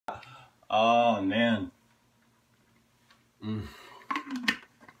Oh, man.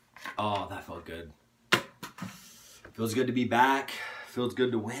 Oh, that felt good. Feels good to be back. Feels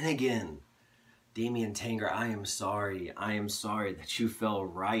good to win again. Damian Tanger, I am sorry. I am sorry that you fell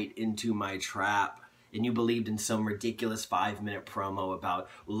right into my trap and you believed in some ridiculous 5-minute promo about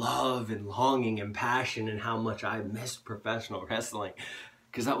love and longing and passion and how much I missed professional wrestling.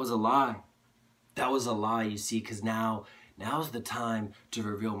 Because that was a lie. That was a lie, you see, because now's the time to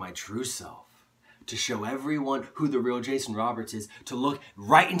reveal my true self. To show everyone who the real Jason Roberts is, to look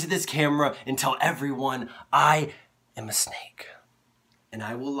right into this camera and tell everyone I am a snake. And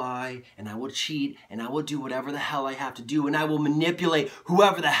I will lie, and I will cheat, and I will do whatever the hell I have to do, and I will manipulate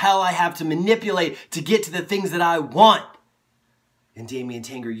whoever the hell I have to manipulate to get to the things that I want. And Damian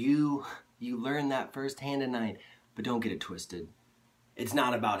Tanger, you learned that firsthand tonight, but don't get it twisted. It's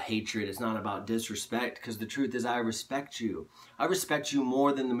not about hatred, it's not about disrespect, because the truth is I respect you. I respect you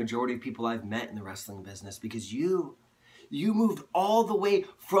more than the majority of people I've met in the wrestling business, because you moved all the way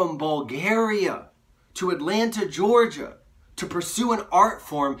from Bulgaria to Atlanta, Georgia, to pursue an art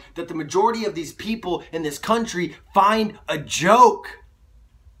form that the majority of these people in this country find a joke.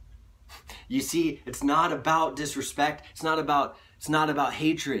 You see, it's not about disrespect. It's not about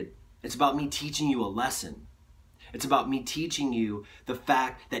hatred. It's about me teaching you a lesson. It's about me teaching you the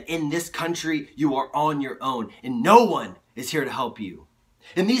fact that in this country, you are on your own and no one is here to help you.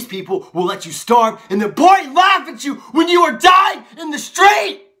 And these people will let you starve and then point laugh at you when you are dying in the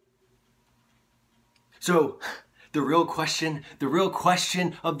street. So, the real question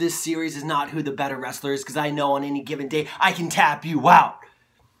of this series is not who the better wrestler is, because I know on any given day I can tap you out.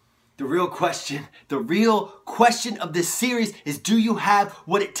 The real question of this series is, do you have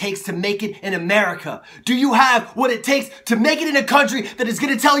what it takes to make it in America? Do you have what it takes to make it in a country that is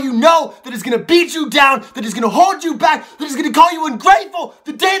going to tell you no, that is going to beat you down, that is going to hold you back, that is going to call you ungrateful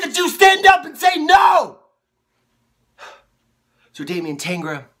the day that you stand up and say no? So Damian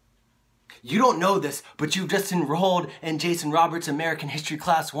Tanger, you don't know this, but you've just enrolled in Jason Roberts' American History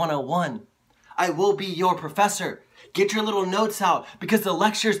Class 101. I will be your professor. Get your little notes out because the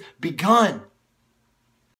lecture's begun.